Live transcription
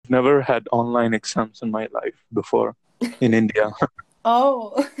never had online exams in my life before in India.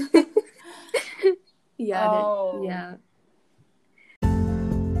 Oh. Yeah, Oh. yeah.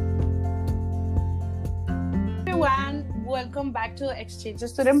 Everyone, welcome back to Exchange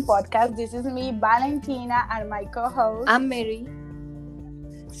Student Podcast. This is me, Valentina, and my co-host. I'm Mary.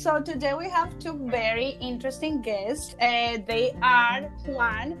 So today we have two very interesting guests. They are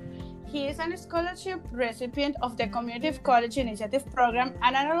Juan. He is a scholarship recipient of the Community College Initiative Program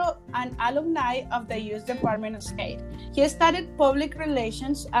and an alumni of the U.S. Department of State. He studied public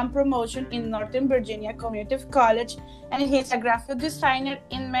relations and promotion in Northern Virginia Community College, and he's a graphic designer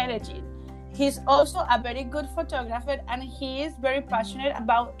in Medellin. He's also a very good photographer, and he is very passionate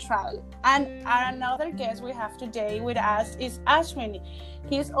about travel. And another guest we have today with us is Aswin.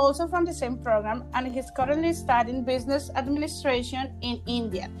 He is also from the same program, and he's currently studying business administration in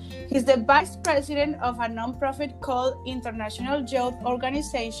India. He's the vice president of a nonprofit called International Youth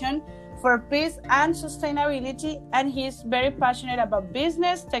Organization for Peace and Sustainability, and he's very passionate about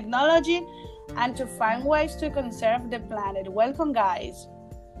business, technology, and to find ways to conserve the planet. Welcome, guys.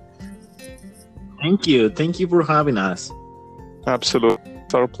 Thank you. Thank you for having us. Absolutely.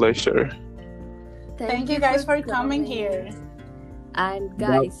 It's our pleasure. Thank you guys for coming here. And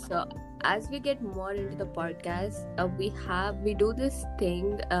guys, so as we get more into the podcast, we do this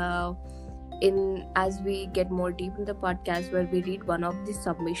thing as we get more deep in the podcast, where we read one of the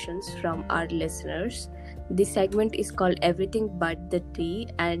submissions from our listeners. This segment is called Everything But the Tea,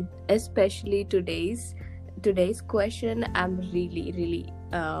 and especially today's question, I'm really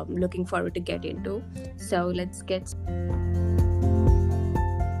looking forward to get into. So let's get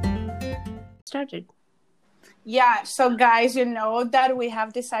started. Yeah, so guys, you know that we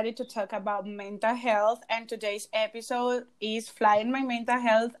have decided to talk about mental health, and today's episode is Flying My Mental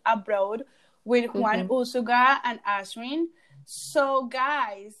Health Abroad with Juan, Usuga, and Aswin. So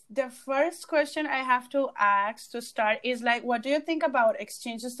guys, the first question I have to ask to start is what do you think about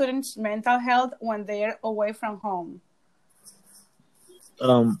exchange students' mental health when they're away from home?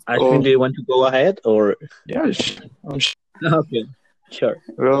 Ashwin, do you want to go ahead or? Yeah, Okay, sure.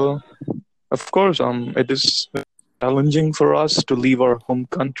 well, of course, it is challenging for us to leave our home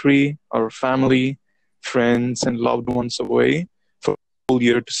country, our family, friends, and loved ones away for a whole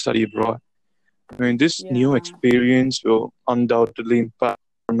year to study abroad. I mean, this new experience will undoubtedly impact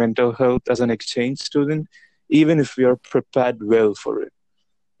our mental health as an exchange student, even if we are prepared well for it.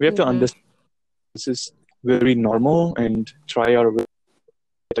 We have to understand this is very normal and try our way to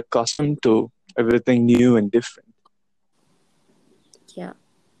get accustomed to everything new and different. Yeah.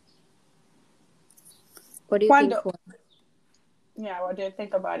 What do you think? Yeah, what do you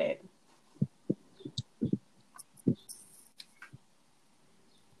think about it?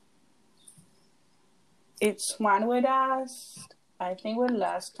 It's Juan with us. I think we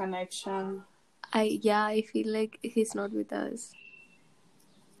lost connection. I feel like he's not with us.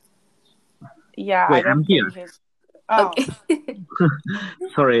 Yeah, Wait, I don't I'm here. think he's. Oh. Okay.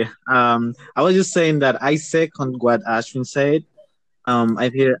 Sorry. I was just saying that I second what Ashwin said.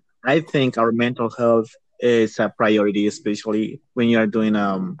 I think our mental health is a priority, especially when you are doing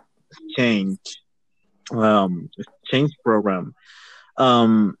change change program.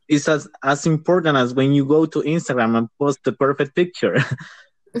 It's as important as when you go to Instagram and post the perfect picture.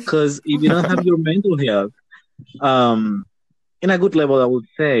 Because if you don't have your mental health in a good level, I would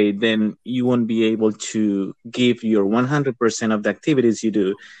say, then you won't be able to give your 100% of the activities you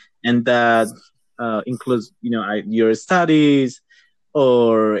do, and that includes your studies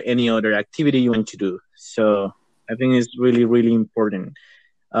or any other activity you want to do. So I think it's really important,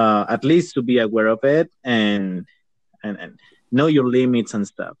 at least to be aware of it and know your limits and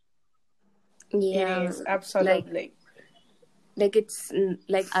stuff. Yeah, it is absolutely. Like it's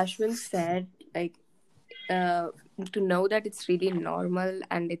like Ashwin said, to know that it's really normal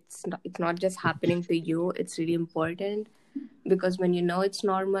and it's not just happening to you. It's really important, because when you know it's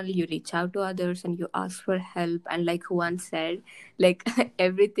normal, you reach out to others and you ask for help. And like Juan said,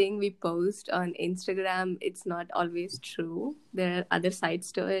 everything we post on Instagram, it's not always true. There are other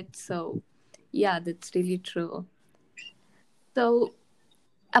sides to it. So yeah, that's really true. So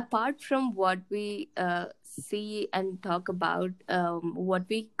apart from what we see and talk about, what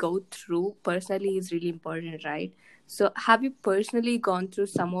we go through personally is really important, right? So have you personally gone through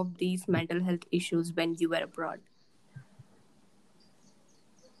some of these mental health issues when you were abroad?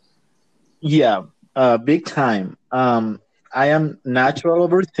 Yeah, big time. I am natural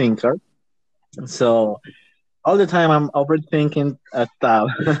overthinker, so all the time I'm overthinking stuff,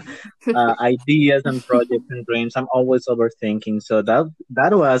 ideas and projects and dreams. I'm always overthinking. So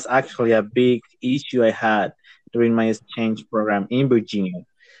that was actually a big issue I had during my exchange program in Virginia.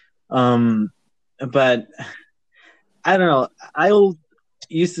 Um, but I don't know. I all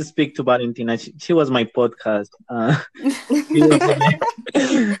used to speak to Valentina. She was my podcast. She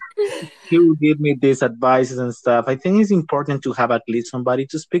was she will give me these advices and stuff. I think it's important to have at least somebody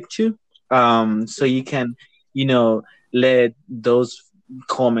to speak to, so you can, you know, let those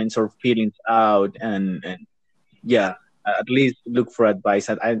comments or feelings out, and yeah, at least look for advice.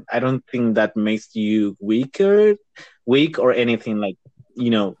 I don't think that makes you weak or anything like, you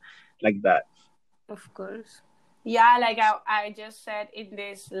know, like that. Of course. Yeah, like I just said in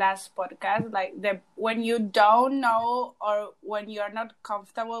this last podcast, like the when you don't know or when you're not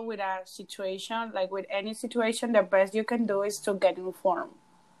comfortable with a situation, like with any situation, the best you can do is to get informed.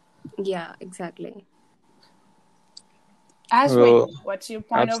 Yeah, exactly. Aswin, Well, what's your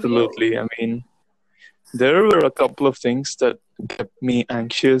point of view? absolutely. I mean, there were a couple of things that kept me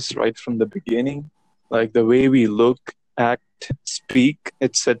anxious right from the beginning. Like the way we look, act, speak,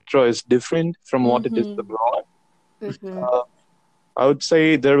 etc., is different from what it is Mm-hmm. abroad. Mm-hmm. Uh, I would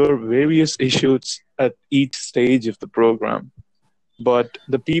say there were various issues at each stage of the program, but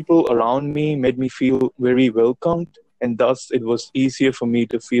the people around me made me feel very welcomed, and thus it was easier for me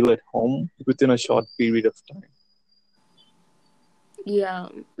to feel at home within a short period of time. Yeah,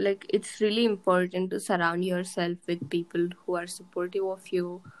 like it's really important to surround yourself with people who are supportive of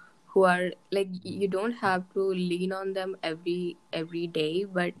you, who are like you don't have to lean on them every day,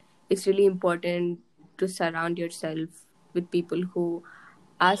 but it's really important to surround yourself with people who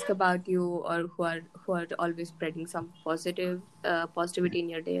ask about you or who are always spreading some positivity in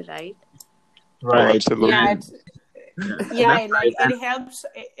your day, right? Oh, Right. Yeah, absolutely. And it's that's yeah, right. like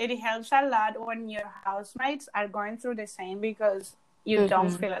it helps a lot when your housemates are going through the same because you don't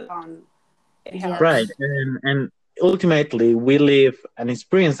Mm-hmm. feel alone. It Yeah. Right. helps. And ultimately, we live an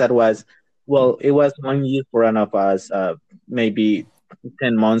experience that was, well, it was 1 year for one of us, maybe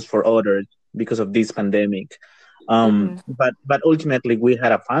 10 months for others because of this pandemic. Mm-hmm. But ultimately, we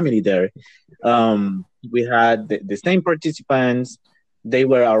had a family there. We had the same participants. They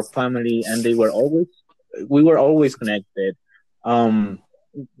were our family, and we were always connected. Um,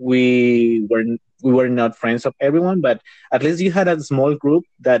 we were not friends of everyone, but at least you had a small group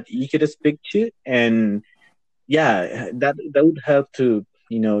that you could speak to, and yeah, that would help to,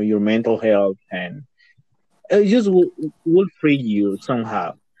 your mental health, and it just will free you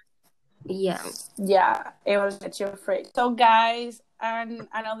somehow. Yeah. Yeah, it will set you free. So, guys, and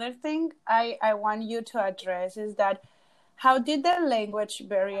another thing I want you to address is that how did the language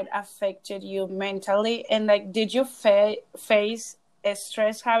barrier affected you mentally, and like, did you face a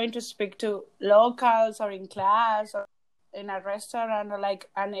stress having to speak to locals or in class or in a restaurant or like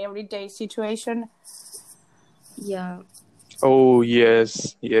an everyday situation? Yeah. Oh,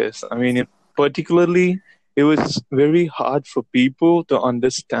 yes, yes. I mean, particularly, it was very hard for people to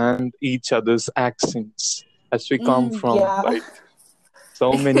understand each other's accents as we come from Yeah. like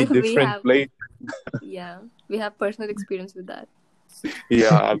so many we different have places. Yeah, we have personal experience with that.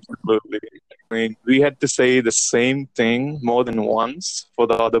 Yeah, absolutely. I mean, we had to say the same thing more than once for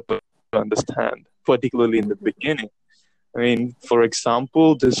the other person to understand, particularly in the Mm-hmm. beginning. I mean, for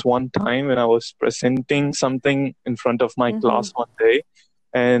example, this one time when I was presenting something in front of my Mm-hmm. class one day,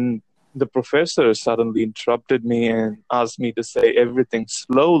 and the professor suddenly interrupted me and asked me to say everything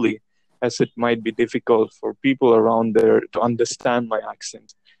slowly, as it might be difficult for people around there to understand my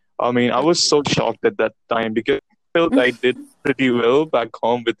accent. I mean, I was so shocked at that time because I felt I did pretty well back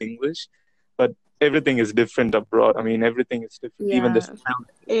home with English, but everything is different abroad. I mean, everything is different, even the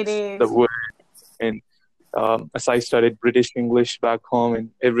Yeah. It spellings, the is. word. And as I studied British English back home, and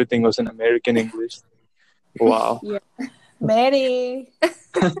everything was in American English. Wow, Yeah. Mary.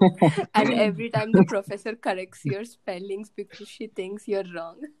 And every time the professor corrects your spellings because she thinks you're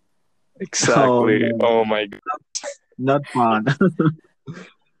wrong. Oh exactly. no, Oh my God. not fun.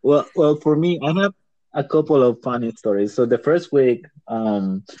 Well, for me, I have a couple of funny stories. So the first week,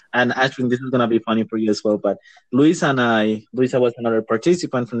 and actually this is gonna be funny for you as well. But Luisa was another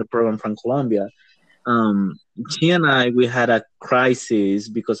participant from the program from Colombia. Um, she and we had a crisis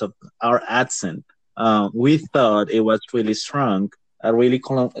because of our accent. We thought it was really strong, a really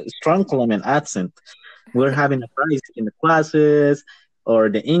strong Colombian accent. We're having a crisis in the classes or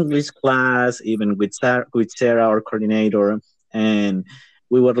the English class, even with Sarah, our coordinator, and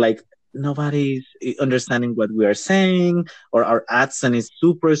we were like, nobody's understanding what we are saying, or our accent is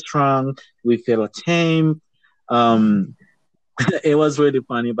super strong. We feel ashamed. Um, it was really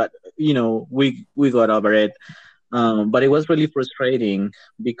funny, but we got over it. But it was really frustrating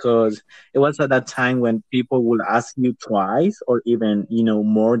because it was at that time when people would ask you twice or even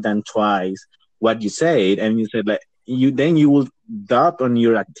more than twice what you said, and you said like you will doubt on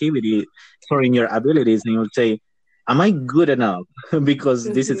your activity, sorry, in your abilities, and you'll say, "Am I good enough?"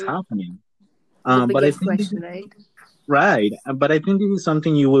 because this is Mm-hmm. happening. The But I biggest think this question, is right? right. But I think this is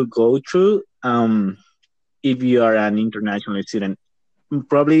something you will go through if you are an international student.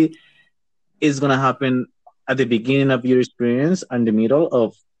 Probably it's gonna happen at the beginning of your experience and the middle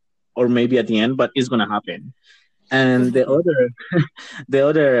of, or maybe at the end, but it's gonna happen. And Mm-hmm. the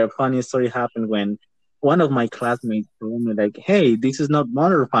other funny story happened when one of my classmates told me like, "Hey, this is not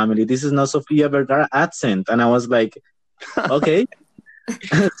Modern Family. This is not Sofia Vergara accent." And I was like, "Okay."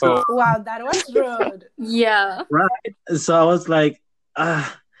 So Oh, Wow, that was rude. Yeah. right. So I was like, I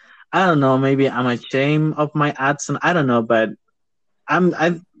don't know. Maybe I'm ashamed of my accent. I don't know, but I'm I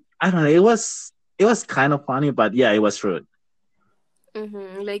don't know. It was kind of funny, but yeah, it was rude.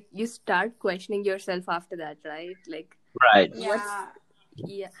 Mm-hmm. Like you start questioning yourself after that, right? Like Right. what's Yeah.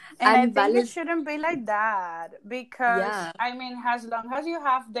 yeah. And I And think it balance. shouldn't be like that because, Yeah. I mean, as long as you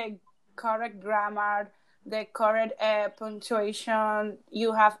have the correct grammar, the correct punctuation,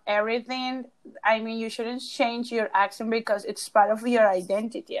 you have everything. I mean, you shouldn't change your accent because it's part of your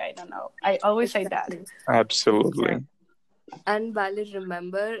identity. I don't know. I always say that. Exactly. absolutely. Exactly. And Violet,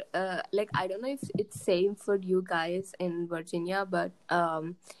 remember, like I don't know if it's same for you guys in Virginia, but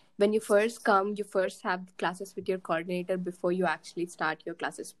when you first come, you first have classes with your coordinator before you actually start your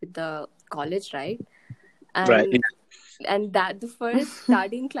classes with the college, right? Right. And that the first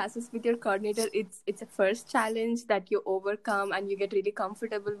starting classes with your coordinator, it's a first challenge that you overcome, and you get really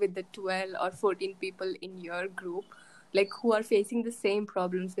comfortable with the 12 or 14 people in your group, like who are facing the same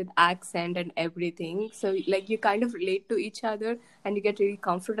problems with accent and everything. So like you kind of relate to each other and you get really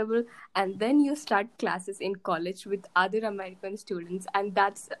comfortable, and then you start classes in college with other American students, and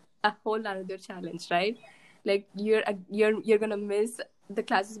that's a whole another challenge, right? Like you're gonna miss the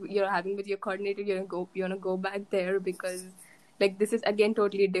classes you're having with your coordinator. You're gonna go back there because like this is again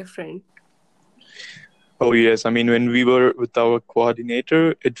totally different. Oh, yes. I mean, when we were with our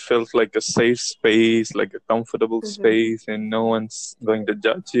coordinator, it felt like a safe space, like a comfortable Mm-hmm. space, and no one's going to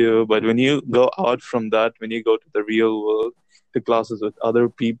judge you. But when you go out from that, when you go to the real world, to classes with other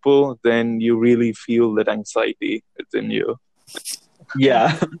people, then you really feel that anxiety within you.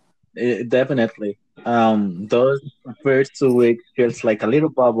 Yeah. Definitely. Those first 2 weeks feels like a little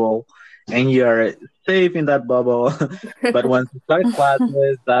bubble, and you're safe in that bubble. But once you start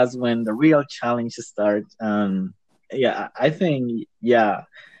classes, that's when the real challenge starts. Yeah, I think, yeah,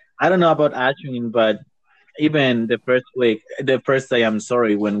 I don't know about Ashwin, but even the first week, the first day, I'm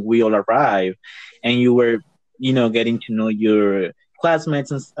sorry, when we all arrived, and you were, getting to know your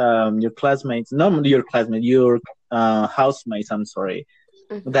classmates and your classmates, not your classmates, your housemates. I'm sorry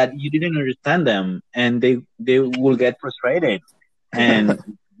Mm-hmm. that you didn't understand them, and they will get frustrated, and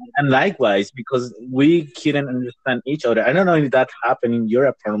likewise because we couldn't understand each other. I don't know if that happened in your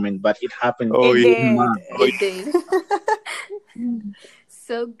apartment, but it happened Oh, It yeah. in did. mine. Oh, It did.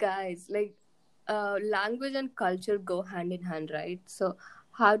 So guys, like language and culture go hand in hand, right? So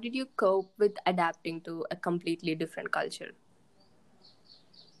how did you cope with adapting to a completely different culture?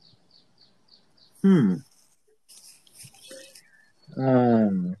 Hmm.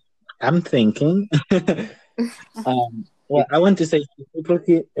 Um, I'm thinking. Well, I want to say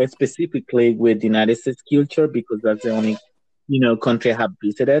specifically with the United States culture because that's the only, country I have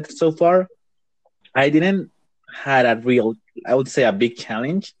visited so far. I didn't had a real, I would say, a big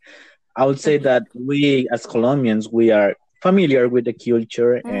challenge. I would say Mm-hmm. that we as Colombians, we are familiar with the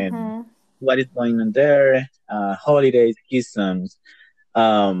culture and Mm-hmm. what is going on there, holidays, customs.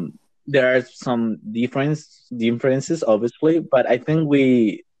 Um, there are some differences, obviously, but I think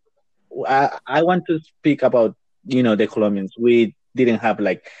I want to speak about, the Colombians. We didn't have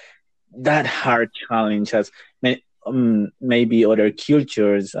like that hard challenge as maybe other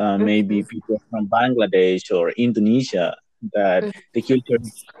cultures, maybe Mm-hmm. people from Bangladesh or Indonesia, that the culture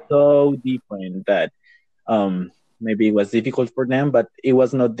is so different that um, maybe it was difficult for them, but it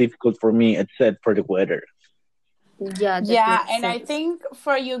was not difficult for me except for the weather. Yeah, that Yeah, makes and I sense. think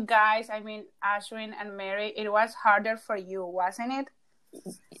for you guys, I mean, Ashwin and Mary, it was harder for you, wasn't it?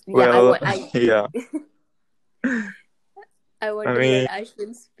 Yeah, I well, want I yeah. I want I to let mean,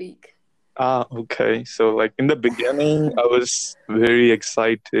 Ashwin speak. okay. So, like in the beginning, I was very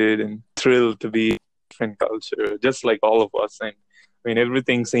excited and thrilled to be in a different culture, just like all of us. And I mean,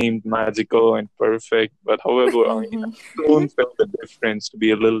 everything seemed magical and perfect. But however, I mean, Mm-hmm. I soon felt the difference to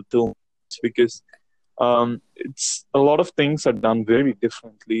be a little too much because it's a lot of things are done very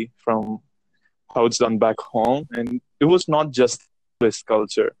differently from how it's done back home. And it was not just this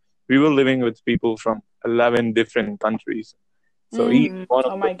culture. We were living with people from 11 different countries. So each Mm. Mm-hmm. one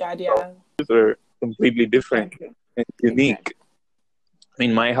of Oh the my God, yeah. cultures were completely different. and unique. Exactly. I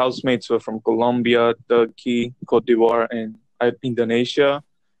mean, my housemates were from Colombia, Turkey, Cote d'Ivoire, and Indonesia.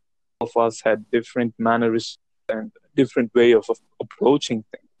 Of us had different mannerisms and different way of approaching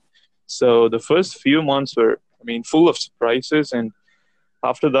things. So the first few months were, I mean, full of surprises, and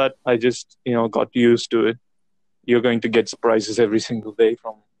after that, I just got used to it. You're going to get surprises every single day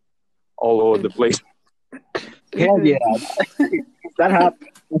from all over the place. Hell yeah, that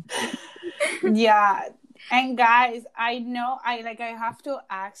happened. Yeah. And guys, I know I have to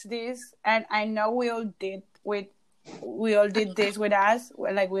ask this, and I know we all did this with us,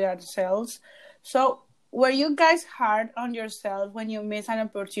 like with ourselves. So were you guys hard on yourself when you miss an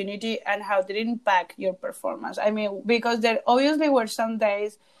opportunity, and how did it impact your performance? I mean, because there obviously were some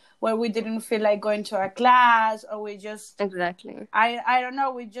days where we didn't feel like going to a class, or we just Exactly. I don't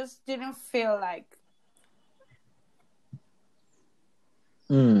know, we just didn't feel like.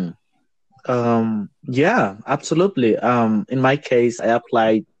 Mm. Yeah, absolutely. In my case, I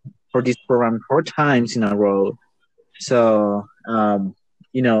applied for this program 4 times in a row. So,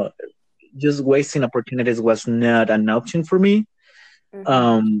 you know, just wasting opportunities was not an option for me.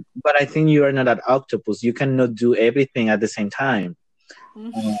 Mm-hmm. But I think you are not an octopus. You cannot do everything at the same time.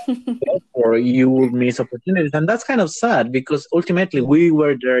 Uh, Therefore, you will miss opportunities. And that's kind of sad because ultimately we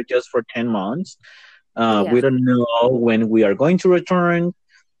were there just for 10 months. We Yeah. don't know when we are going to return.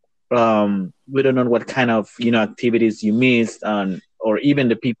 We don't know what kind of activities you missed, or even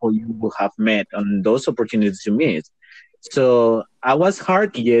the people you will have met on those opportunities you missed. So I was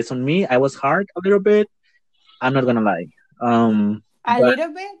hard, yes, on me. I was hard a little bit. I'm not gonna lie. A But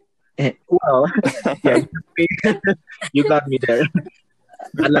little bit. well, yeah, you got me there.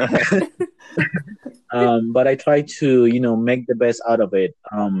 But, but I try to make the best out of it.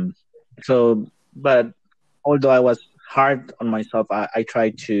 But although I was hard on myself, I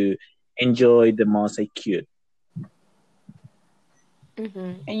tried to enjoy the most I could.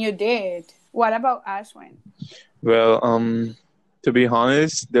 Mm-hmm. And you did. What about Aswin? Well, to be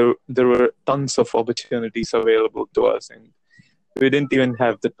honest, there were tons of opportunities available to us, and we didn't even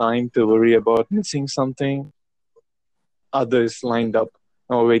have the time to worry about missing something. Others lined up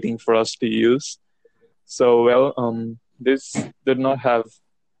waiting for us to use. So, well, this did not have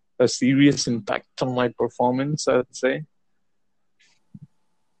a serious impact on my performance, I'd say.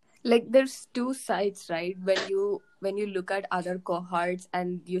 Like there's two sides, right? When you look at other cohorts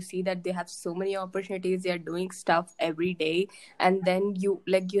and you see that they have so many opportunities, they are doing stuff every day, and then you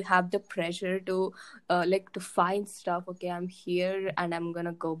have the pressure to to find stuff. Okay, I'm here and I'm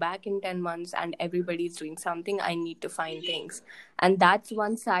gonna go back in 10 months and everybody's doing something. I need to find things. And that's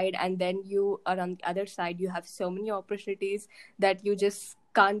one side. And then you are on the other side, you have so many opportunities that you just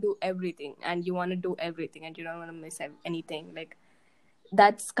can't do everything, and you want to do everything and you don't want to miss anything. Like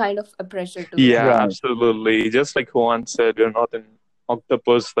that's kind of a pressure too, Yeah, right? Right. absolutely. Just like Juan said, we're not an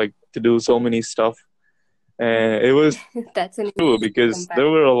octopus like to do so many stuff. And it was That's an true easy because there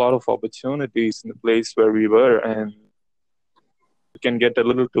comparison. were a lot of opportunities in the place where we were, and it can get a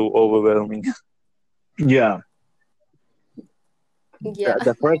little too overwhelming. Yeah. Yeah.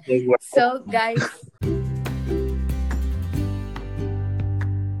 The first days were. So guys,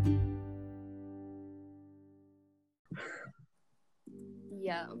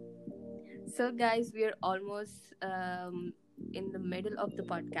 yeah. So guys, we're almost in the middle of the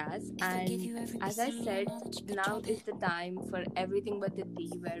podcast, and as I said, now is the time for everything but the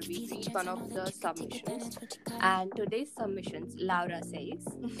tea, where we read one of the submissions. And today's submissions, Laura says,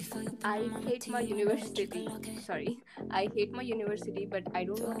 I hate my university. Sorry, I hate my university, but I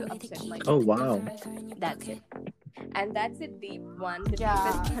don't want to upset my Oh parents. wow. That's it. And that's a deep one, the Yeah.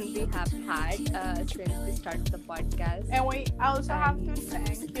 deepest one we have had since the start of the podcast. And we also have to And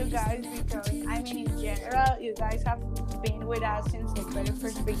thank you guys, because I mean, in general, you guys have been with us since the very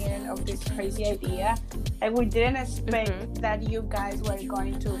first beginning of this crazy idea. Like, we didn't expect that you guys were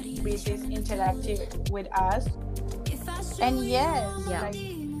going to be this interactive with us. And yes, yeah. like,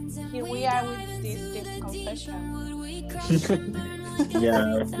 here we are with this deep confession.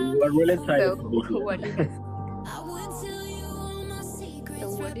 Yeah, we were really excited So to be here. what do you guys so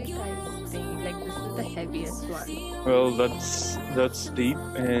what do you guys think? Like this is the heaviest one. Well, that's deep,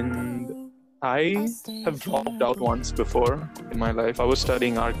 and I have dropped out once before in my life. I was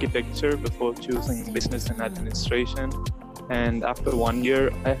studying architecture before choosing business and administration, and after 1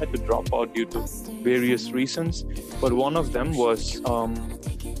 year, I had to drop out due to various reasons. But one of them was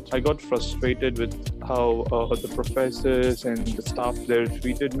I got frustrated with how the professors and the staff there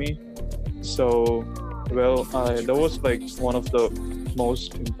treated me. So, well, that was like one of the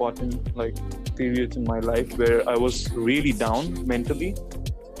most important like periods in my life where I was really down mentally.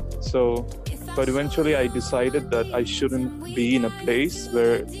 So But eventually I decided that I shouldn't be in a place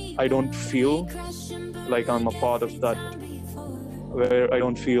where I don't feel like I'm a part of that, where I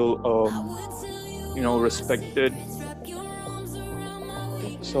don't feel, respected.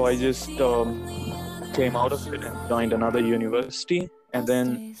 So I just came out of it and joined another university. And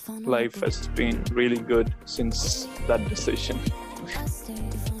then life has been really good since that decision.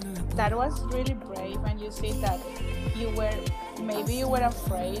 That was really brave, and you see that you were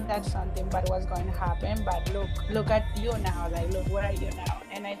afraid that something bad was going to happen, but look at you now, like look where are you now.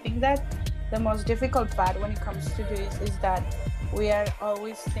 And I think that the most difficult part when it comes to this is that we are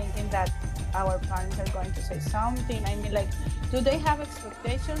always thinking that our parents are going to say something. I mean, like, do they have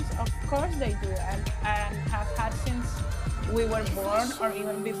expectations? Of course they do, and have had since we were born, or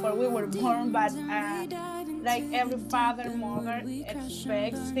even before we were born. But like every father, mother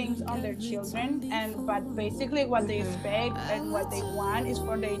expects things on their children, but basically what they expect and what they want is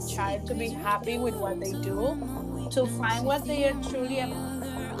for their child to be happy with what they do, to find what they are truly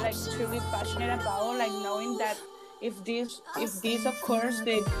passionate about, like knowing that if this occurs,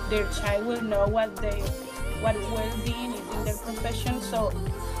 their child will know what well-being is in their profession. So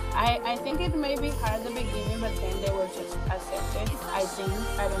I think it may be hard at the beginning, but then they will just accept it.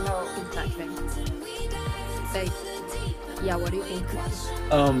 I don't know. Exactly. Like, yeah, what do you think?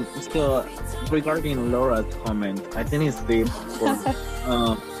 So regarding Laura's comment, I think it's deep.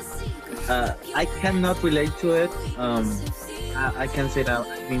 I cannot relate to it. I can say that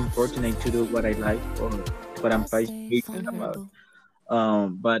I've been fortunate to do what I like or what I'm passionate about.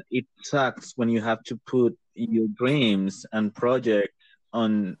 But it sucks when you have to put your dreams and projects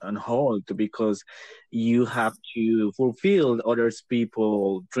on hold because you have to fulfill others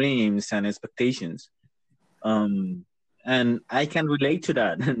people's dreams and expectations. And I can relate to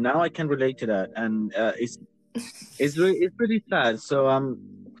that. Now I can relate to that, and it's pretty sad. So I'm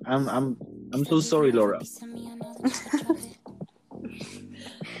so sorry, Laura.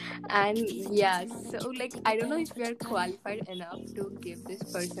 And yeah, so like I don't know if we are qualified enough to give this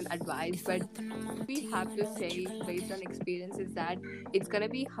person advice, but we have to say based on experiences that it's gonna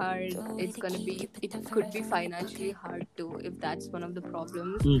be hard. It could be financially hard too if that's one of the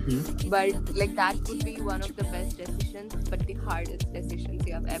problems. Mm-hmm. But like that would be one of the best decisions, but the hardest decisions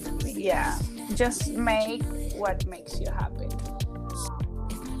you have ever made. Yeah, just make what makes you happy.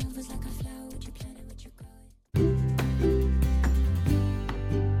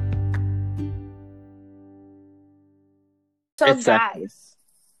 So Exactly. guys,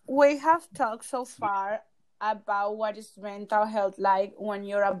 we have talked so far about what is mental health like when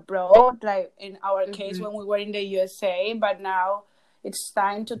you're abroad, like in our case when we were in the USA, but now it's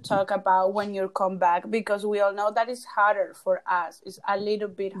time to talk about when you come back, because we all know that it's harder for us. It's a little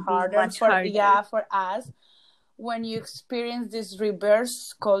bit harder for us when you experience this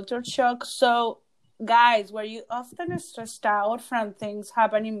reverse culture shock. So guys, were you often stressed out from things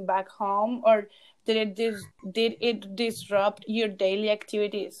happening back home, or did it disrupt your daily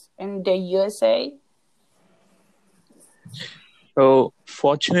activities in the USA? So,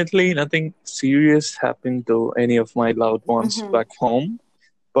 fortunately, nothing serious happened to any of my loved ones back home.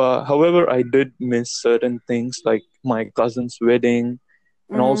 But however, I did miss certain things like my cousin's wedding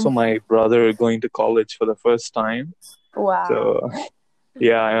and also my brother going to college for the first time. Wow. So,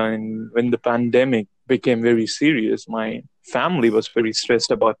 yeah, and when the pandemic became very serious, my family was very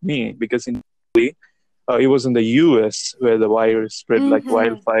stressed about me because it was in the US where the virus spread like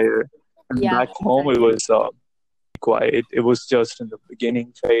wildfire. And back home, it was quiet. It was just in the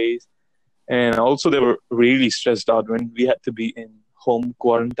beginning phase. And also, they were really stressed out when we had to be in home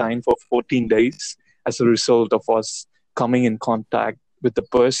quarantine for 14 days as a result of us coming in contact with the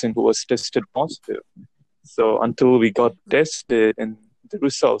person who was tested positive. So until we got tested and the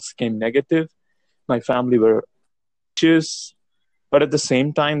results came negative, my family were anxious, but at the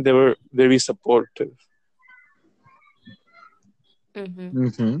same time, they were very supportive.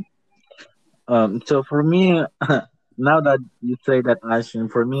 Mm-hmm. So for me, now that you say that,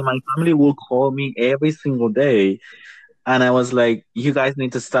 Ashin, for me, my family will call me every single day, and I was like, "You guys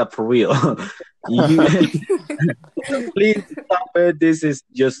need to stop for real. You please stop it. This is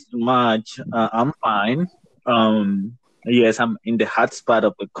just too much. I'm fine. Yes, I'm in the hot spot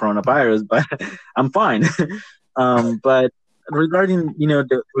of the coronavirus, but I'm fine. But regarding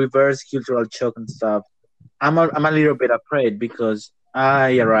the reverse cultural shock and stuff, I'm a little bit afraid because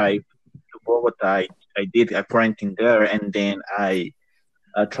I arrived to Bogota. I did a quarantine there, and then I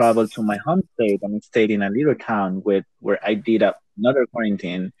traveled to my home state and stayed in a little town where I did another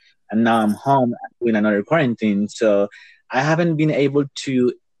quarantine, and now I'm home doing another quarantine. So I haven't been able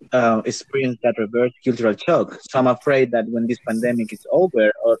to experience that reverse cultural shock. So I'm afraid that when this pandemic is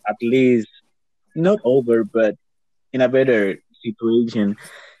over, or at least not over, but in a better situation,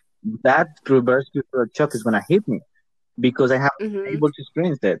 that reverse cultural shock is gonna hit me because I haven't been Mm-hmm. able to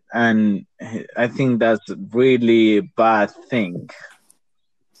experience it, and I think that's really bad thing.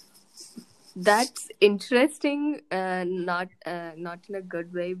 That's interesting, not in a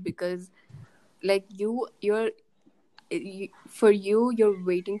good way, because like for you, you're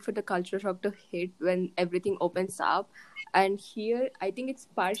waiting for the culture shock to hit when everything opens up, and here I think it's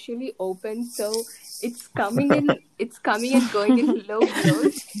partially open, so it's coming and going in low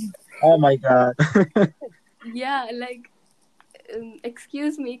blows. Oh my god. Yeah, like,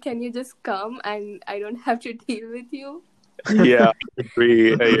 excuse me, can you just come and I don't have to deal with you? Yeah, I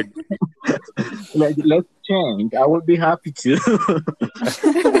agree. I agree. Let's change. I would be happy to.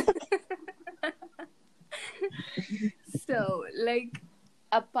 So, like,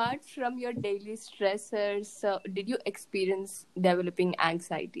 apart from your daily stressors, so did you experience developing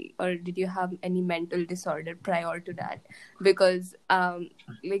anxiety, or did you have any mental disorder prior to that? Because,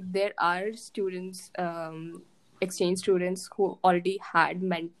 like, there are students, exchange students who already had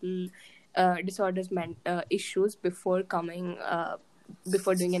mental disorders, issues before coming,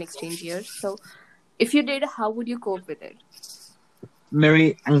 before doing an exchange year. So, if you did, how would you cope with it?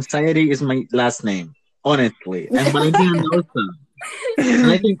 Mary, anxiety is my last name, honestly, and Valentina knows that,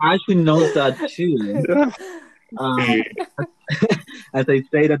 and I think Ashwin knows that too. Yeah. Um, as I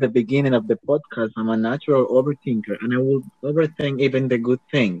said at the beginning of the podcast, I'm a natural overthinker, and I will overthink even the good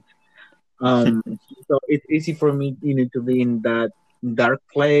things. Um, so it's easy for me, to be in that dark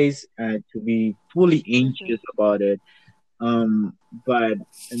place, to be fully Mm-hmm. anxious about it. But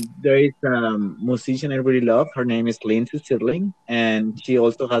there is a musician I really love. Her name is Lindsay Stirling, and she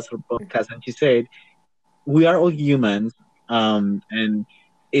also has her podcast. And she said, "We are all humans, and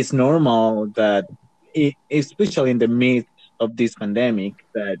it's normal that, especially in the midst of this pandemic,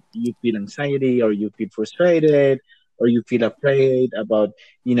 that you feel anxiety or you feel frustrated or you feel afraid about,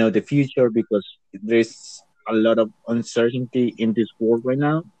 the future because there's a lot of uncertainty in this world right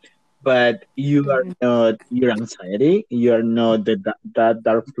now, but you are Mm-hmm. not your anxiety. You are not that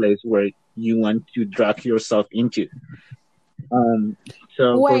dark place where you want to drag yourself into. Um,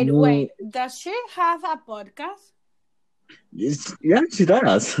 so for Wait, me, wait. Does she have a podcast? yeah, she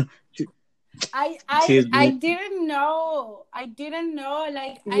does. She, she's I didn't know. I didn't know.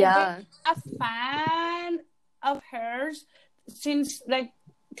 Like I've been Yeah. a fan of hers since like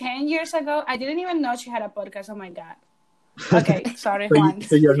 10 years ago. I didn't even know she had a podcast. Oh my god. Okay, sorry, Juan.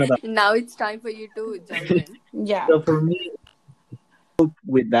 so you're not that. Now it's time for you to jump in. Yeah. So for me,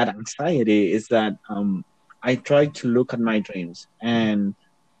 with that anxiety is that, I try to look at my dreams, and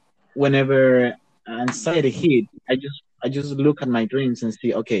whenever anxiety hit, I just look at my dreams and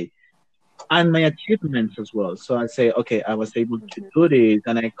see, okay, and my achievements as well. So I say, okay, I was able to do this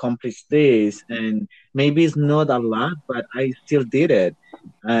and I accomplished this, and maybe it's not a lot, but I still did it,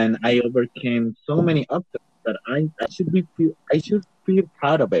 and I overcame so many obstacles that I should feel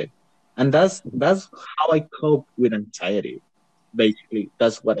proud of it, and that's how I cope with anxiety. Basically,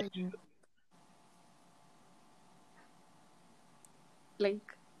 that's what I Mhm.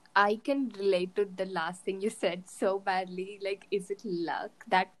 Like, I can relate to the last thing you said so badly. Like, is it luck?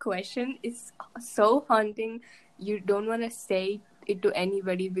 That question is so haunting. You don't want to say it to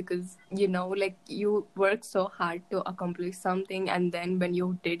anybody because, like, you work so hard to accomplish something, and then when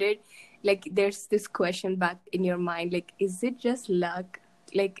you did it, like, there's this question back in your mind, like, is it just luck?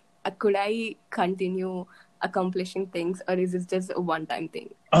 Like, could I continue accomplishing things, or is it just a one-time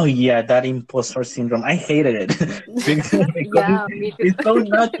thing? Oh yeah, that imposter syndrome. I hated it because Yeah, me too. it's so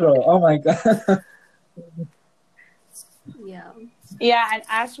natural. Oh my god. Yeah. Yeah, and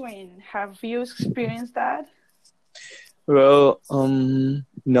Aswin, have you experienced that? Well,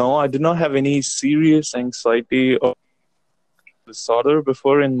 no, I do not have any serious anxiety or disorder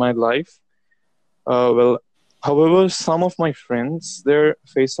before in my life. Well, however, some of my friends there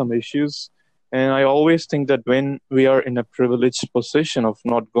face some issues, and I always think that when we are in a privileged position of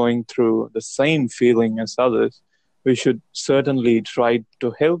not going through the same feeling as others, we should certainly try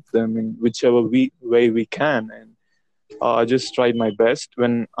to help them in whichever way we can. And I just tried my best.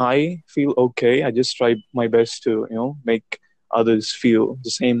 When I feel okay, I just try my best to make others feel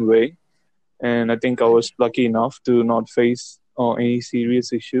the same way. And I think I was lucky enough to not face any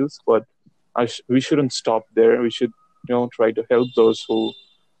serious issues. But we shouldn't stop there. We should try to help those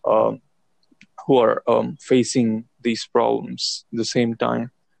um, who are facing these problems at the same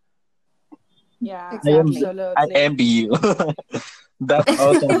time. Yeah, I am Exactly. I absolutely. envy you. That's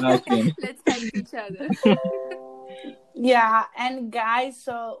awesome, Ashwin. Let's help each other. Yeah, and guys,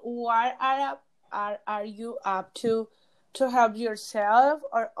 so what are you up to to help yourself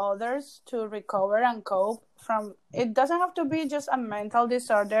or others to recover and cope from. It doesn't have to be just a mental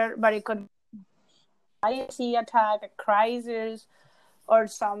disorder, but it could be anxiety attack, a crisis, or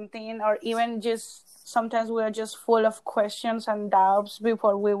something, or even just sometimes we are just full of questions and doubts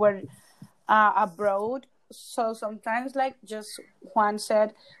before we were abroad. So sometimes, like just Juan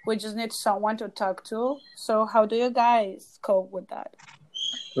said, we just need someone to talk to. So how do you guys cope with that?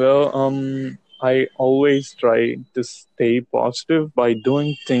 Well, I always try to stay positive by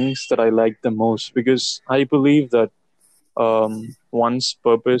doing things that I like the most because I believe that one's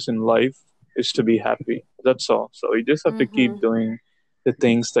purpose in life is to be happy. That's all. So you just have to keep Mm-hmm. doing the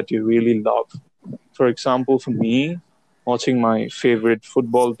things that you really love. For example, for me, watching my favorite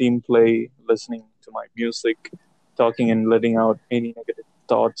football team play, listening to my music, talking and letting out any negative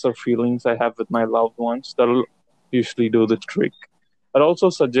thoughts or feelings I have with my loved ones, that'll usually do the trick. I'd also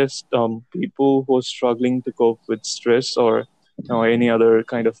suggest people who are struggling to cope with stress or any other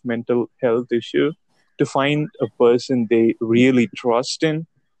kind of mental health issue to find a person they really trust in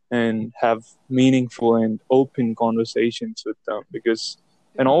and have meaningful and open conversations with them because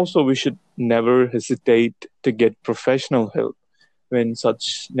and also we should never hesitate to get professional help when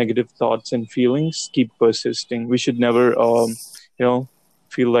such negative thoughts and feelings keep persisting. We should never you know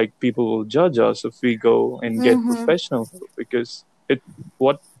feel like people will judge us if we go and get Mm-hmm. professional help because it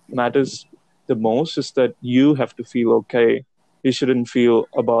what matters the most is that you have to feel okay. You shouldn't feel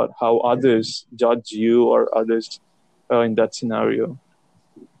about how others judge you or others in that scenario.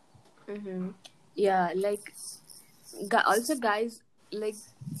 Mm-hmm. Yeah, like also guys, like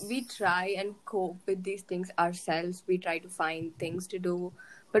we try and cope with these things ourselves. We try to find things to do.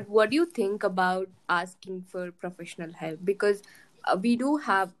 But what do you think about asking for professional help? Because we do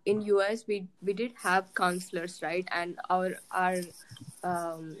have in US, we did have counselors, right? And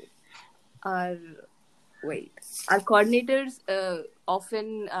um our wait our coordinators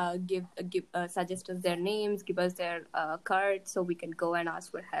often give suggest us their names, give us their cards so we can go and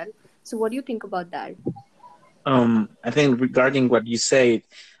ask for help. So what do you think about that? I think regarding what you said,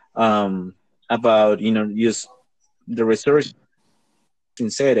 about use the research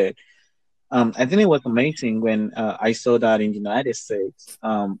said it. I think it was amazing when I saw that in the United States,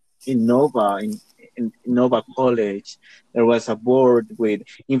 in Nova, in Nova College, there was a board with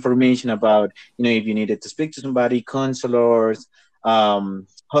information about, if you needed to speak to somebody, counselors,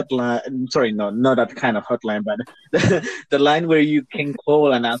 hotline. Sorry, no, not that kind of hotline, but the line where you can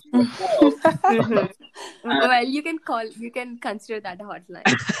call and ask for help. Mm-hmm. And, Well, you can consider that a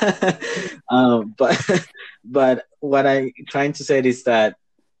hotline. but but what I trying to say is that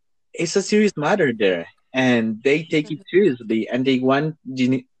it's a serious matter there, and they take it seriously, and they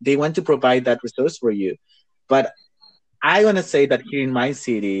want to provide that resource for you. But I want to say that here in my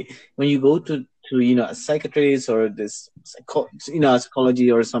city, when you go to a psychiatrist or a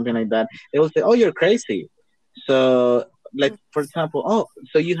psychology or something like that, they will say, "Oh, you're crazy." So, like for example, oh,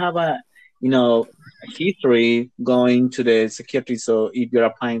 so you have a history going to the security. So if you're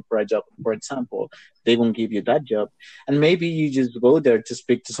applying for a job, for example, they won't give you that job, and maybe you just go there to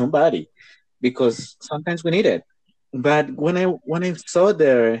speak to somebody because sometimes we need it. But when I saw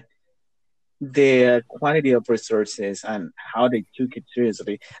the quantity of resources and how they took it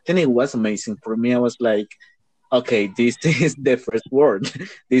seriously, then it was amazing for me. I was like, okay, this is the first word.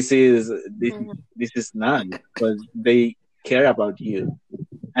 this is this Mhm. this is nice because they care about you,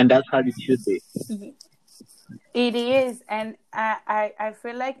 and that's how it should be. It is, and I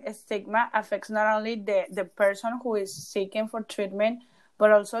feel like stigma affects not only the person who is seeking for treatment,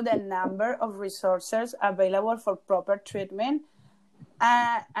 but also the number of resources available for proper treatment.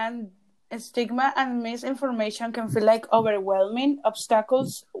 And stigma and misinformation can feel like overwhelming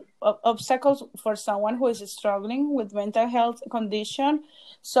obstacles for someone who is struggling with mental health condition.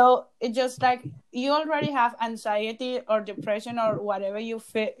 So it just like you already have anxiety or depression or whatever you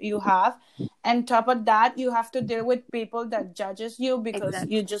have, and top of that you have to deal with people that judges you because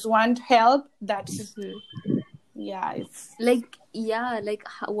you Exactly. just want help. That's Mhm. yeah, it's Like yeah, like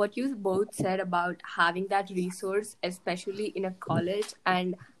what you both said about having that resource, especially in a college,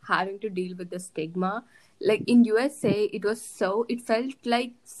 and having to deal with the stigma. Like in USA, it felt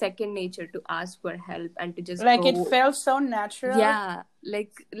like second nature to ask for help and to just like it go. felt so natural. Yeah,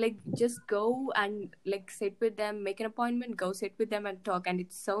 like just go and like sit with them, make an appointment, go sit with them and talk, and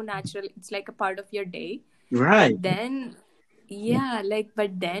it's so natural. It's like a part of your day. Right. But then yeah, like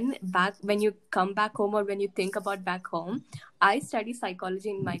but then back when you come back home, or when you think about back home, I study psychology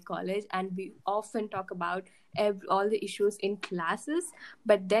in my college, and we often talk about all the issues in classes.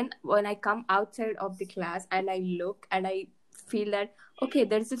 But then when I come outside of the class and I look and I feel that, okay,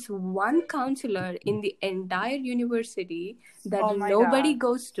 there's this one counselor in the entire university that Oh my nobody God.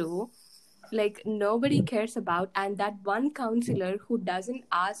 goes to, like nobody cares about, and that one counselor who doesn't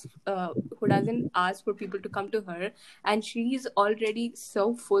ask for people to come to her, and she's already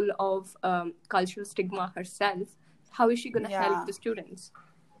so full of cultural stigma herself. How is she going to help Yeah. the students?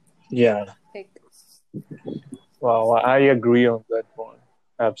 Yeah. Like, Wow, I agree on that one.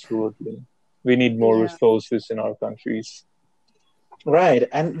 Absolutely. We need more yeah. resources in our countries. Right.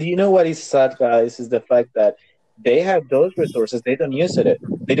 And you know what is sad, guys, is the fact that they have those resources, they don't use it.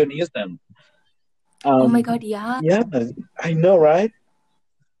 They don't use them. Oh my Um, god, yeah. yeah, I know, right?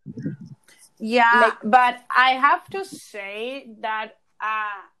 Yeah, Like, but I have to say that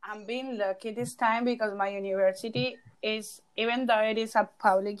I'm being lucky this time because my university is, even though it is a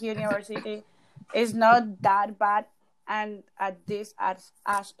public university, is not that bad and at this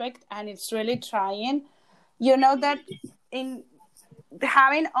aspect, and it's really trying. You know that in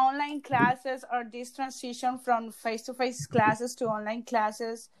having online classes or this transition from face-to-face classes to online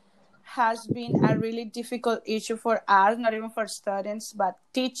classes has been a really difficult issue for us, not even for students, but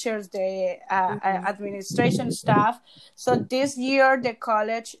teachers, the mhm. administration staff. So this year, the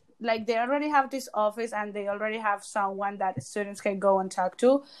college, like they already have this office and they already have someone that students can go and talk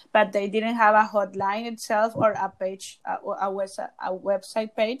to, but they didn't have a hotline itself or a page, a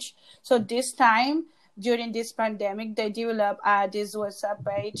website page. So this time, during this pandemic, they developed this WhatsApp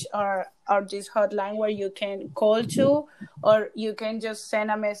page or this hotline where you can call to, or you can just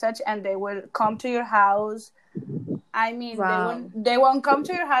send a message and they will come to your house. I mean, Wow. they won't come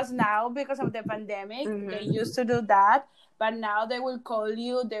to your house now because of the pandemic. They Mm-hmm. used to do that, but now they will call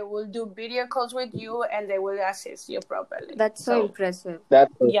you. They will do video calls with you, and they will assist you properly. That's so So impressive.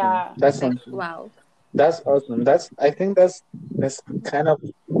 That's awesome. yeah, That's Like, awesome. wow. That's awesome. I think that's kind of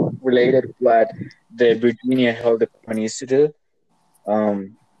related to what the Virginia Health Department used to do.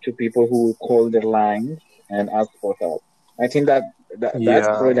 To people who call their lines and ask for help. I think that's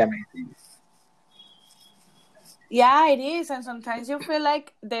Yeah. really amazing. yeah, it is. And sometimes you feel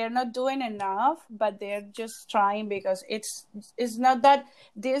like they're not doing enough, but they're just trying because it's not that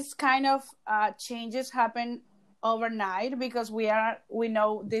this kind of changes happen overnight because we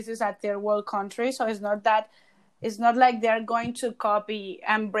know this is a third world country, so it's not like they're going to copy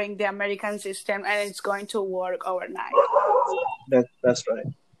and bring the American system and it's going to work overnight. That's right.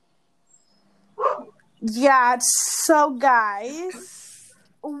 Yeah, so guys,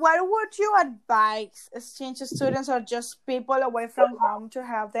 what would you advise exchange students or just people away from home to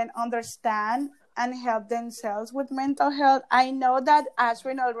help them understand and help themselves with mental health? I know that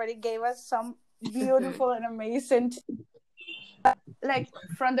Aswin already gave us some Mm-hmm. beautiful and amazing, like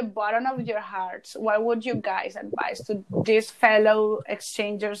from the bottom of your hearts, what would you guys advise to these fellow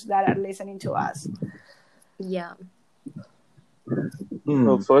exchangers that are listening to us? Yeah. Well,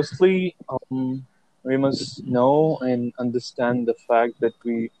 Mm, firstly, we must know and understand the fact that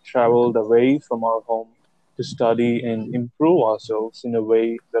we traveled away from our home to study and improve ourselves in a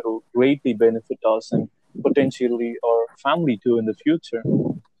way that will greatly benefit us and potentially our family too in the future.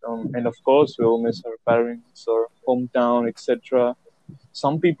 And of course, we'll miss our parents, our hometown, etc.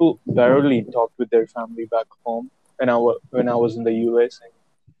 Some people barely talk with their family back home. When I was in the US, and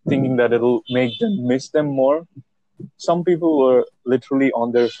thinking that it'll make them miss them more. Some people were literally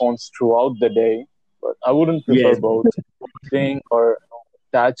on their phones throughout the day, but I wouldn't prefer yes, both. Bonding or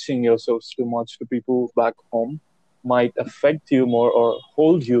attaching yourselves too much to people back home might affect you more or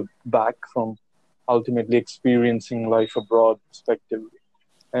hold you back from ultimately experiencing life abroad respectively.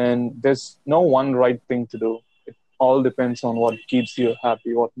 And there's no one right thing to do. It all depends on what keeps you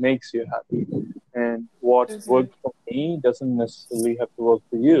happy, what makes you happy. And what Mm-hmm. worked for me doesn't necessarily have to work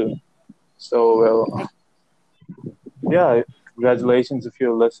for you. So, well, yeah, congratulations if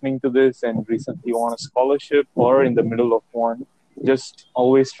you're listening to this and recently won a scholarship or in the middle of one. Just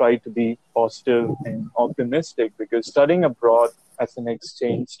always try to be positive and optimistic because studying abroad as an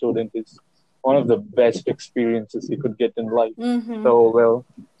exchange student is one of the best experiences you could get in life. Mm-hmm. So, well,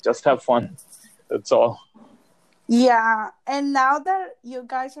 just have fun. That's all. Yeah, and now that you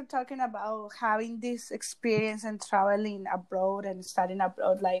guys are talking about having this experience and traveling abroad and studying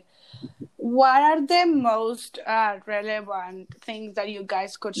abroad, like, what are the most relevant things that you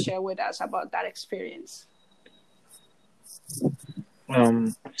guys could share with us about that experience?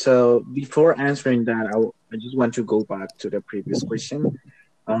 So before answering that, I just want to go back to the previous question.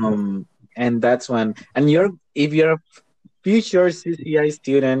 Um, and that's one. And if you're a future CCI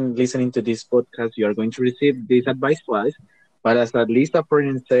student listening to this podcast, you are going to receive this advice twice. But as at least a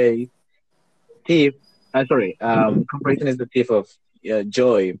friend says, comparison is the thief of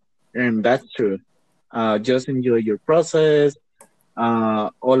joy, and that's true. Just enjoy your process.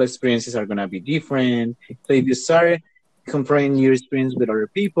 All experiences are gonna be different. So if you start comparing your experience with other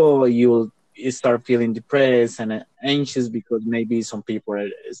people, you'll start feeling depressed and anxious because maybe some people are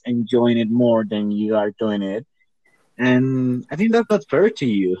enjoying it more than you are doing it. And I think that's not fair to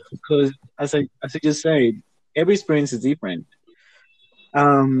you because, as I just said, every experience is different.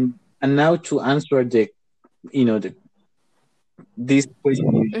 And now to answer the the this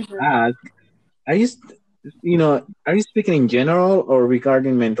question you just Mhm. asked, are you are you speaking in general or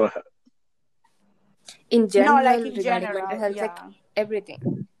regarding mental health? In No, like general, in regarding mental general, health, like yeah.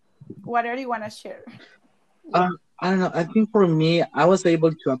 everything. Whatever you want to share. Yeah. I don't know. I think for me, I was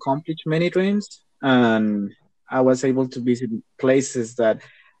able to accomplish many dreams, and I was able to visit places that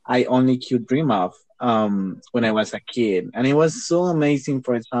I only could dream of when I was a kid, and it was so amazing.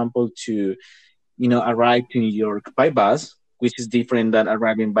 For example, to arrive to New York by bus, which is different than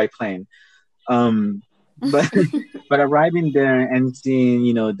arriving by plane. Um, but but arriving there and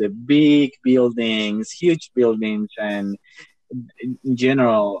seeing the big buildings, huge buildings, and in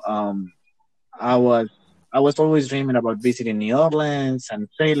general, I was I was always dreaming about visiting New Orleans and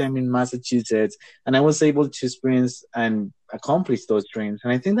Salem in Massachusetts, and I was able to experience and accomplish those dreams.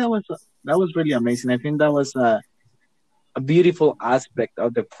 And I think that was really amazing. I think that was a beautiful aspect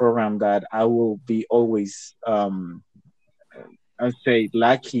of the program that I will be always, I'd say,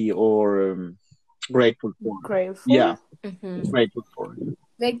 lucky or grateful for. Yeah, Grateful. Mhm. grateful for.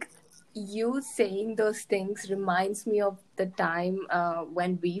 Like you saying those things reminds me of the time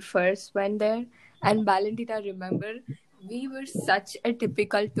when we first went there. And Valentina, remember, we were such a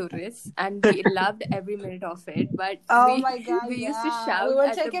typical tourist, and we loved every minute of it. But Oh we my god, we used to yeah. We shout were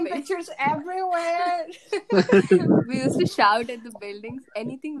at the taking pictures everywhere. we used to shout at the buildings.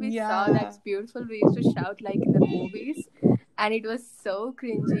 Anything we saw Yeah. that's beautiful, we used to shout like in the movies, and it was so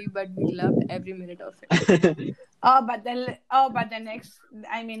cringy, but we loved every minute of it. But the next,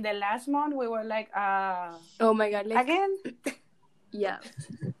 I mean, the last month we were like, Oh my god! Like, again, yeah.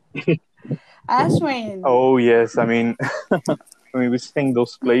 Aswin. Oh yes, I mean, visiting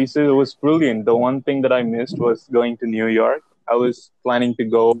those places it was brilliant. The one thing that I missed was going to New York. I was planning to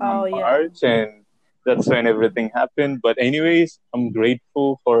go Oh on yeah. March, and that's when everything happened. But anyways, I'm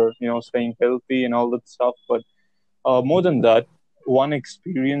grateful for staying healthy and all that stuff. But more than that, one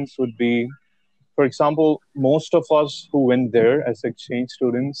experience would be, for example, most of us who went there as exchange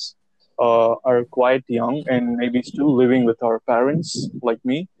students are quite young and maybe still living with our parents, like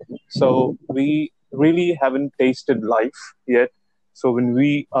me. So we really haven't tasted life yet. So when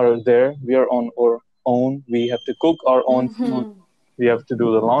we are there, we are on our own. We have to cook our own food. Mm-hmm. We have to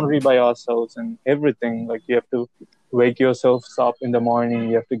do the laundry by ourselves and everything. Like you have to wake yourselves up in the morning.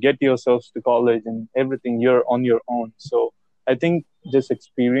 You have to get yourselves to college and everything. You're on your own. So I think this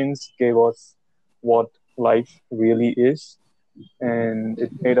experience gave us what life really is, and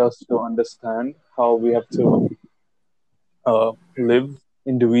it made Mhm. us to understand how we have to live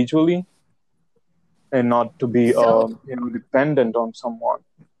individually and not to be So, dependent on someone.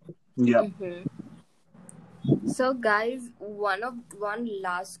 Yeah. mhm. So, guys, one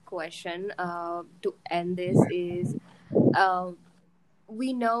last question to end this is, uh,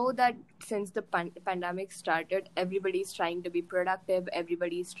 we know that since the pandemic started, everybody's trying to be productive.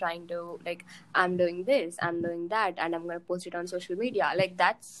 Everybody's trying to, like, I'm doing this, I'm doing that, and I'm gonna post it on social media. Like,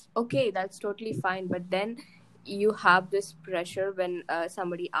 that's okay, that's totally fine. But then you have this pressure when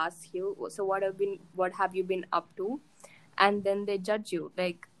somebody asks you, so what have you been up to? And then they judge you,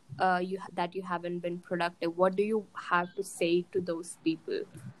 like, that you haven't been productive. What do you have to say to those people?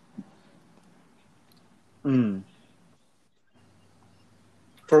 Mm.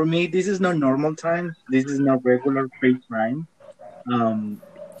 For me, this is not normal time. This is not regular free time. Um,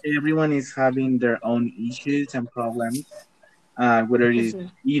 Everyone is having their own issues and problems, whether it's Mhm.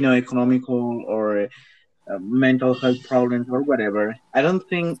 economical or mental health problems or whatever. I don't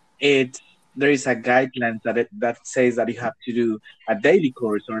think there is a guideline that says that you have to do a daily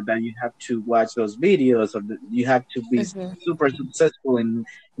course or that you have to watch those videos or that you have to be Mhm. super successful in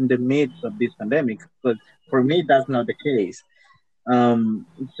the midst of this pandemic. But for me, that's not the case.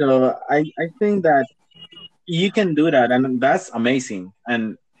 So I think that you can do that, and that's amazing.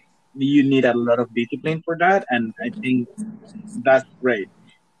 And you need a lot of discipline for that, and I think that's great.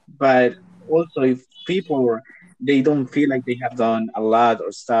 But also, if people they don't feel like they have done a lot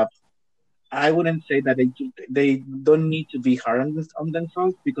or stuff, I wouldn't say that they don't need to be hard on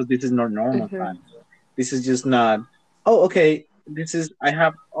themselves because this is not normal Mhm. time. This is just not. Oh, okay. This is I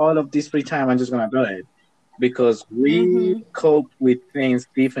have all of this free time. I'm just gonna do it because we Mm-hmm. cope with things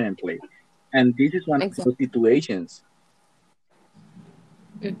differently, and this is one of those Exactly. situations.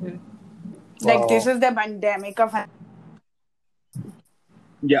 Mhm. Like this Wow. is the pandemic of.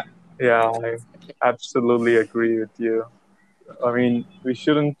 Yeah, Yeah, I absolutely agree with you. I mean, we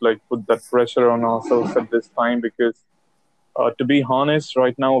shouldn't like put that pressure on ourselves at this time because, to be honest,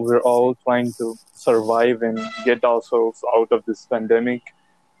 right now we're all trying to survive and get ourselves out of this pandemic.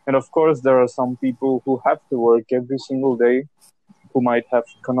 And of course, there are some people who have to work every single day, who might have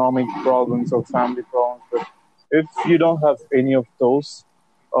economic problems or family problems. But if you don't have any of those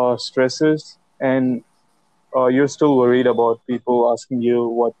stresses and you're still worried about people asking you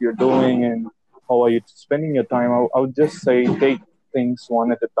what you're doing and how are you spending your time, I would just say take things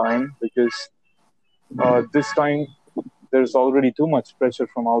one at a time because this time there's already too much pressure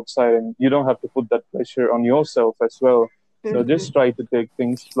from outside and you don't have to put that pressure on yourself as well. So just try to take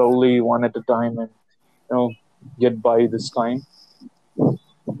things slowly one at a time and get by this time.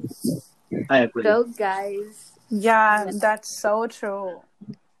 I agree. So, guys, Yeah, yeah. that's so true.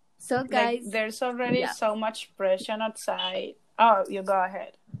 So, Like guys, there's already yeah, so much pressure outside. Oh, you go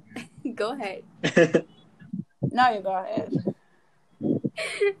ahead. go ahead. No, you go ahead.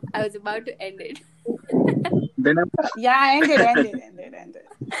 I was about to end it. Then Yeah, end it.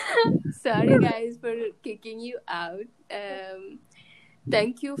 Sorry, guys, for kicking you out.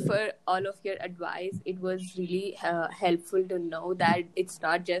 Thank you for all of your advice. It was really helpful to know that it's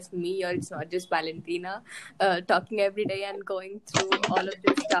not just me or it's not just Valentina talking every day and going through all of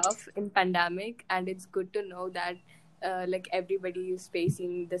this stuff in pandemic. And it's good to know that like everybody is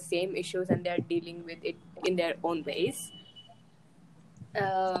facing the same issues and they're dealing with it in their own ways.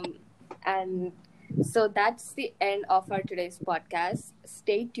 And so that's the end of our today's podcast.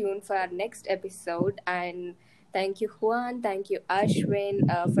 Stay tuned for our next episode. And thank you, Juan. Thank you, Ashwin,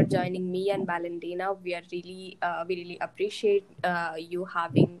 for joining me and Valentina. We really appreciate you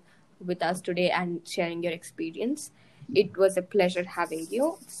having with us today and sharing your experience. It was a pleasure having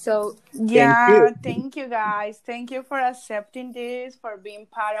you. So, thank you. Yeah, thank you guys. Thank you for accepting this, for being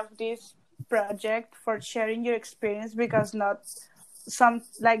part of this project, for sharing your experience because not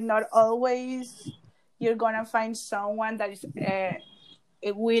always you're gonna find someone that is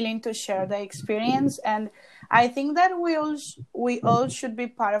willing to share the experience, and I think that we all should be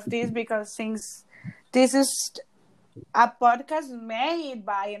part of this because since this is a podcast made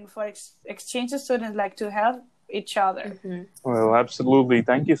by and for exchange students, like to help each other. Well, absolutely.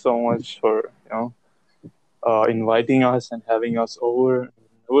 Thank you so much for inviting us and having us over.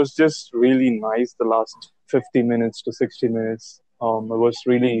 It was just really nice the last 50 minutes to 60 minutes. It was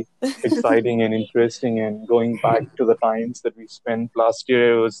really exciting and interesting, and going back to the times that we spent last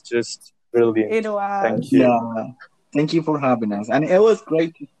year, it was just It brilliant. Thank was. you. Yeah, thank you for having us, and it was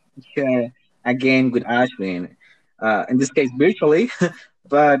great to share again with Ashley. In this case, virtually,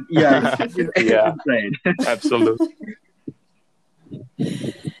 but yeah, Yeah, it's great. absolutely.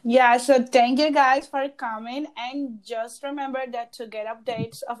 Yeah, so thank you guys for coming, and just remember that to get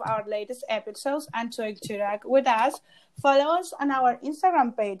updates of our latest episodes and to interact with us, follow us on our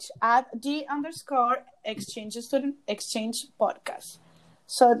Instagram page at @the_exchange student exchange podcast.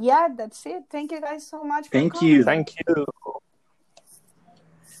 So yeah, that's it. Thank you guys so much for Thank you. coming. Thank you.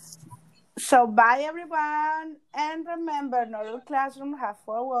 So bye everyone, and remember, not all classroom have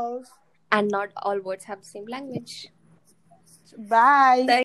four walls. and not all words have the same language. Bye. Thank